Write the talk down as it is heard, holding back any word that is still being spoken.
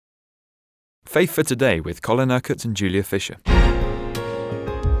Faith for Today with Colin Urquhart and Julia Fisher.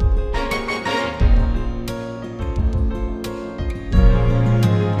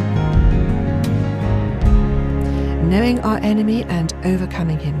 Knowing our enemy and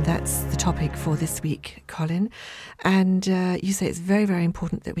overcoming him. That's the topic for this week, Colin. And you say it's very, very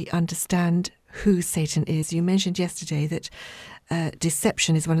important that we understand who Satan is. You mentioned yesterday that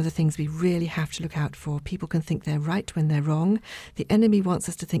deception is one of the things we really have to look out for. People can think they're right when they're wrong. The enemy wants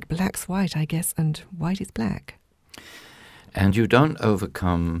us to think black's white, I guess, and white is black. And you don't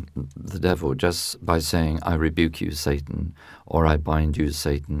overcome the devil just by saying, I rebuke you, Satan, or I bind you,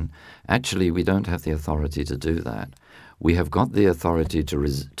 Satan. Actually, we don't have the authority to do that. We have got the authority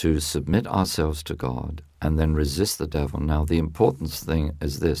to submit ourselves to God and then resist the devil. Now, the important thing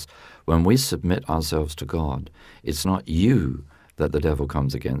is this. When we submit ourselves to God, it's not you that the devil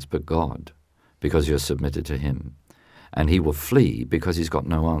comes against, but God, because you're submitted to him. And he will flee because he's got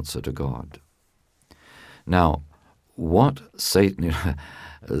no answer to God. Now, what Satan,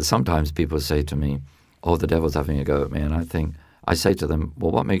 sometimes people say to me, oh, the devil's having a go at me. And I say to them,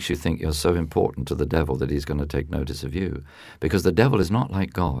 well, what makes you think you're so important to the devil that he's going to take notice of you? Because the devil is not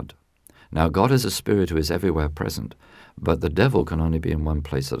like God. Now, God is a spirit who is everywhere present, but the devil can only be in one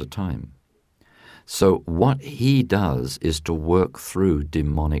place at a time. So what he does is to work through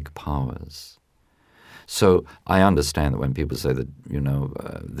demonic powers. So I understand that when people say that,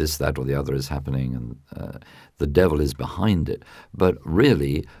 this, that, or the other is happening and the devil is behind it, but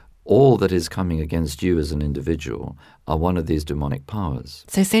really all that is coming against you as an individual are one of these demonic powers.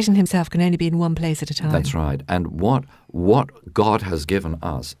 So Satan himself can only be in one place at a time. That's right. And what God has given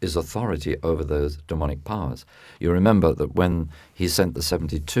us is authority over those demonic powers. You remember that when he sent the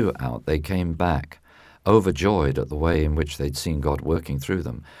 72 out, they came back overjoyed at the way in which they'd seen God working through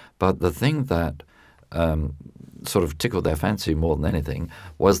them. But the thing that sort of tickled their fancy more than anything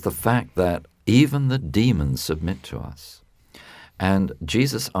was the fact that even the demons submit to us. And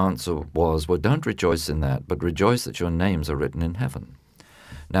Jesus' answer was, well, don't rejoice in that, but rejoice that your names are written in heaven.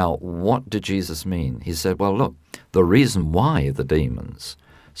 Now, what did Jesus mean? He said, well, look, the reason why the demons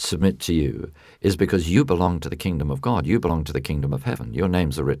submit to you is because you belong to the kingdom of God. You belong to the kingdom of heaven. Your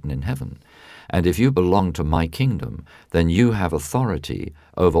names are written in heaven. And if you belong to my kingdom, then you have authority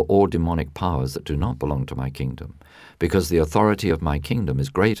over all demonic powers that do not belong to my kingdom, because the authority of my kingdom is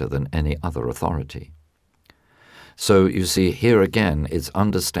greater than any other authority. So you see, here again, it's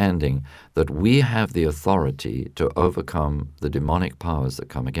understanding that we have the authority to overcome the demonic powers that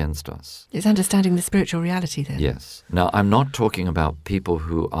come against us. It's understanding the spiritual reality then. Yes. Now, I'm not talking about people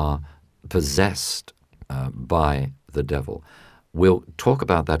who are possessed by the devil. We'll talk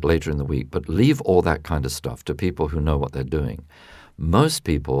about that later in the week, but leave all that kind of stuff to people who know what they're doing. Most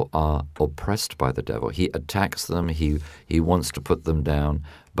people are oppressed by the devil. He attacks them, he wants to put them down,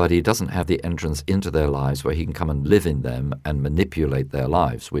 but he doesn't have the entrance into their lives where he can come and live in them and manipulate their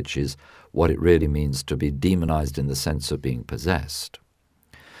lives, which is what it really means to be demonized in the sense of being possessed.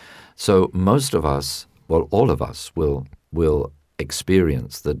 So most of us, well, all of us will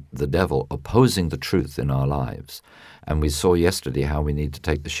experience the devil opposing the truth in our lives. And we saw yesterday how we need to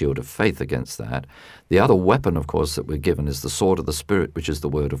take the shield of faith against that. The other weapon, of course, that we're given is the sword of the Spirit, which is the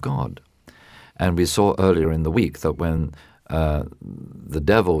Word of God. And we saw earlier in the week that when the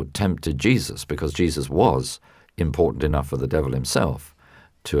devil tempted Jesus, because Jesus was important enough for the devil himself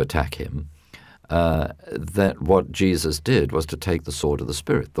to attack him, that what Jesus did was to take the sword of the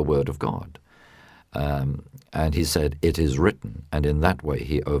Spirit, the Word of God. And he said, it is written, and in that way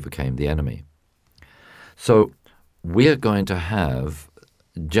he overcame the enemy. So we're going to have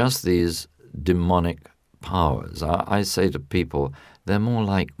just these demonic powers. I say to people, they're more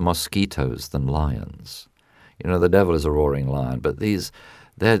like mosquitoes than lions. The devil is a roaring lion, but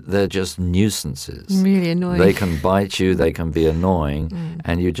they're just nuisances. Really annoying. They can bite you, they can be annoying,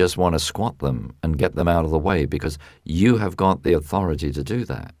 and you just want to squat them and get them out of the way because you have got the authority to do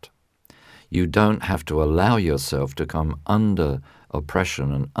that. You don't have to allow yourself to come under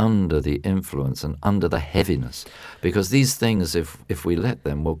oppression and under the influence and under the heaviness, because these things, if we let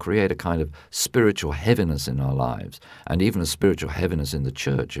them, will create a kind of spiritual heaviness in our lives, and even a spiritual heaviness in the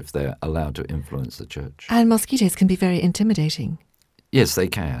church if they're allowed to influence the church. And mosquitoes can be very intimidating. Yes, they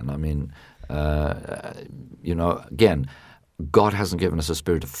can. I mean, again, God hasn't given us a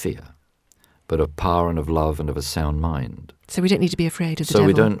spirit of fear, but of power and of love and of a sound mind. So we don't need to be afraid of the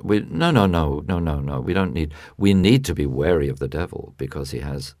devil. devil. We need to be wary of the devil because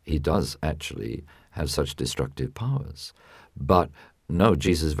he does actually have such destructive powers. But no,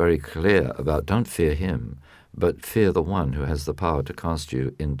 Jesus is very clear about don't fear him, but fear the one who has the power to cast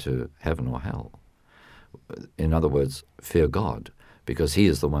you into heaven or hell. In other words, fear God, because he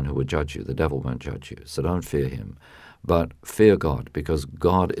is the one who will judge you. The devil won't judge you. So don't fear him, but fear God, because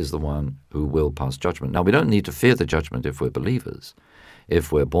God is the one who will pass judgment. Now, we don't need to fear the judgment if we're believers.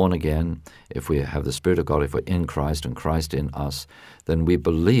 If we're born again, if we have the Spirit of God, if we're in Christ and Christ in us, then we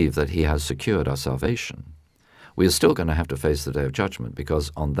believe that he has secured our salvation. We are still going to have to face the day of judgment,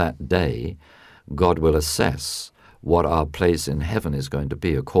 because on that day, God will assess what our place in heaven is going to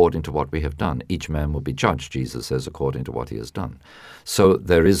be according to what we have done. Each man will be judged, Jesus says, according to what he has done. So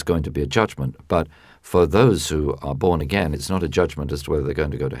there is going to be a judgment, but for those who are born again, it's not a judgment as to whether they're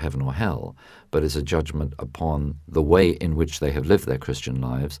going to go to heaven or hell, but it's a judgment upon the way in which they have lived their Christian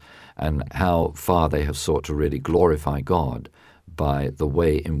lives and how far they have sought to really glorify God by the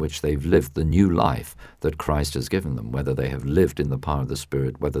way in which they've lived the new life that Christ has given them, whether they have lived in the power of the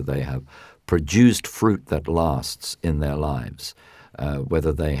Spirit, whether they have produced fruit that lasts in their lives,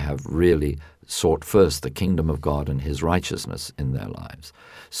 whether they have really sought first the kingdom of God and his righteousness in their lives.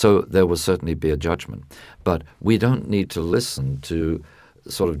 So there will certainly be a judgment. But we don't need to listen to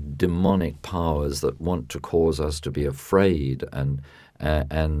sort of demonic powers that want to cause us to be afraid and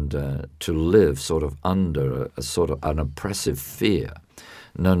to live sort of under a sort of an oppressive fear.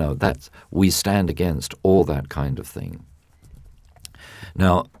 No, we stand against all that kind of thing.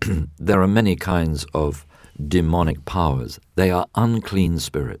 Now, there are many kinds of demonic powers. They are unclean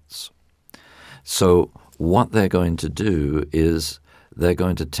spirits. So what they're going to do is they're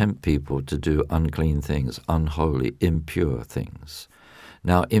going to tempt people to do unclean things, unholy, impure things.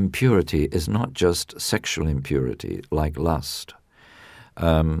 Now, impurity is not just sexual impurity like lust.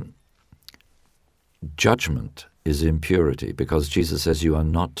 Judgment is impurity, because Jesus says you are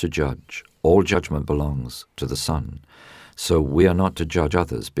not to judge. All judgment belongs to the Son. So we are not to judge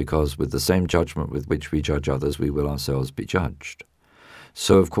others, because with the same judgment with which we judge others, we will ourselves be judged.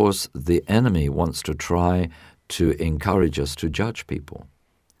 So, of course, the enemy wants to try to encourage us to judge people.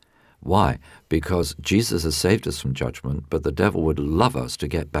 Why? Because Jesus has saved us from judgment, but the devil would love us to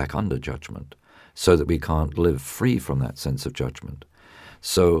get back under judgment so that we can't live free from that sense of judgment.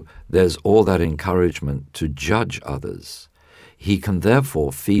 So there's all that encouragement to judge others. He can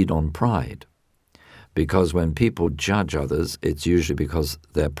therefore feed on pride, because when people judge others, it's usually because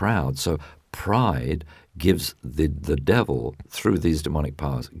they're proud. So pride gives the devil, through these demonic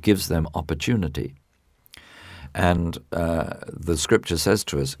powers, gives them opportunity. And the Scripture says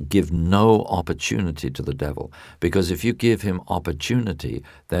to us, give no opportunity to the devil, because if you give him opportunity,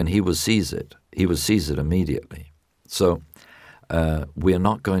 then he will seize it. He will seize it immediately. So we are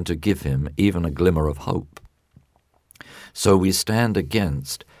not going to give him even a glimmer of hope. So we stand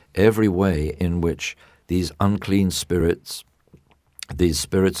against every way in which these unclean spirits, these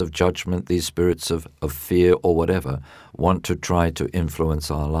spirits of judgment, these spirits of fear or whatever, want to try to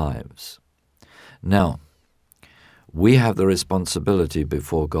influence our lives. Now, we have the responsibility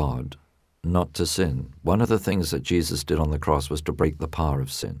before God not to sin. One of the things that Jesus did on the cross was to break the power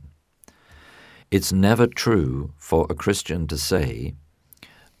of sin. It's never true for a Christian to say,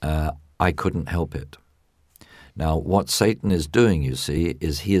 I couldn't help it. Now, what Satan is doing, you see,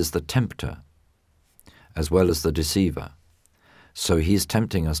 is he is the tempter as well as the deceiver. So he's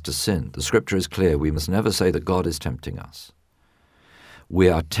tempting us to sin. The Scripture is clear. We must never say that God is tempting us. We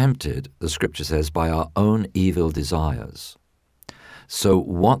are tempted, the Scripture says, by our own evil desires. So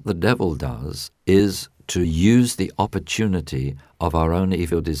what the devil does is to use the opportunity of our own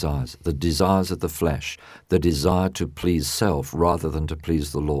evil desires, the desires of the flesh, the desire to please self rather than to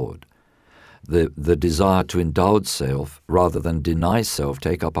please the Lord, the desire to indulge self rather than deny self,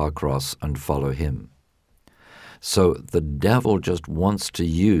 take up our cross and follow him. So the devil just wants to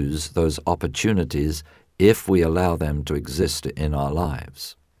use those opportunities if we allow them to exist in our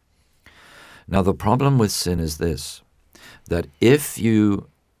lives. Now, the problem with sin is this, that if you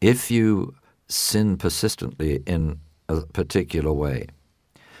sin persistently in a particular way,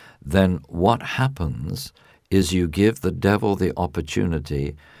 then what happens is you give the devil the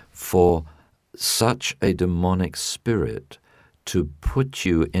opportunity for such a demonic spirit to put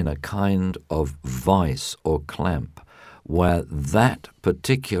you in a kind of vice or clamp where that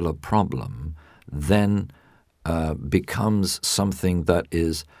particular problem then becomes something that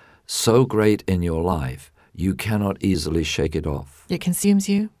is so great in your life, you cannot easily shake it off. It consumes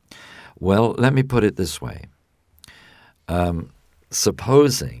you? Well, let me put it this way.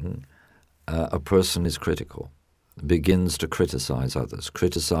 Supposing a person is critical, begins to criticize others,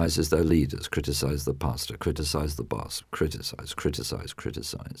 criticizes their leaders, criticize the pastor, criticize the boss,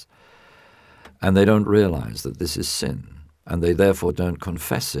 criticize, and they don't realize that this is sin, and they therefore don't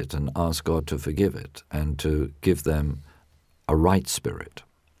confess it and ask God to forgive it and to give them a right spirit.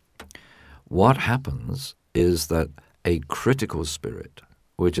 What happens is that a critical spirit,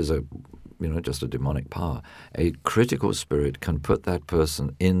 which is just a demonic power, a critical spirit can put that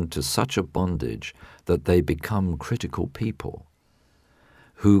person into such a bondage that they become critical people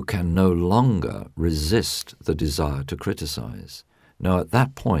who can no longer resist the desire to criticize. Now, at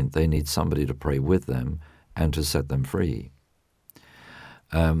that point, they need somebody to pray with them and to set them free.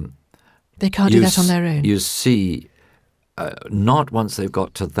 They can't do that on their own. You see, not once they've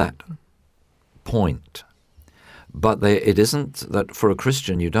got to that point. But it isn't that for a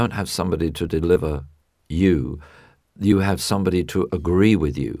Christian you don't have somebody to deliver you. You have somebody to agree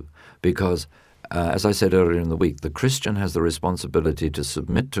with you. Because, as I said earlier in the week, the Christian has the responsibility to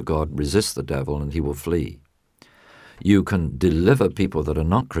submit to God, resist the devil, and he will flee. You can deliver people that are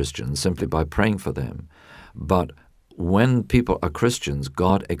not Christians simply by praying for them. But when people are Christians,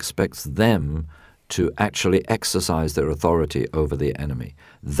 God expects them to actually exercise their authority over the enemy.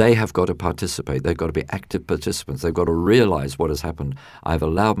 They have got to participate. They've got to be active participants. They've got to realize what has happened. I've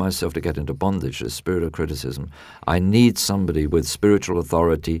allowed myself to get into bondage, the spirit of criticism. I need somebody with spiritual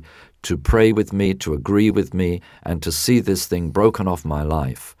authority to pray with me, to agree with me, and to see this thing broken off my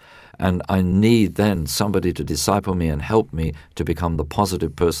life. And I need then somebody to disciple me and help me to become the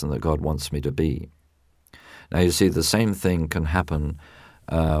positive person that God wants me to be. Now, you see, the same thing can happen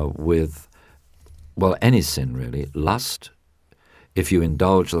with any sin really. Lust. If you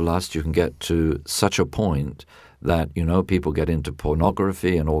indulge the lust, you can get to such a point that, people get into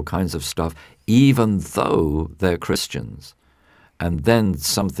pornography and all kinds of stuff, even though they're Christians. And then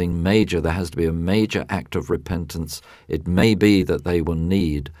something major, there has to be a major act of repentance. It may be that they will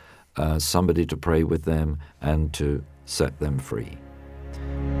need somebody to pray with them and to set them free.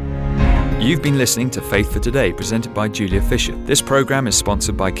 You've been listening to Faith for Today, presented by Julia Fisher. This program is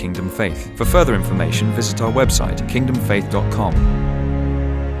sponsored by Kingdom Faith. For further information, visit our website, kingdomfaith.com.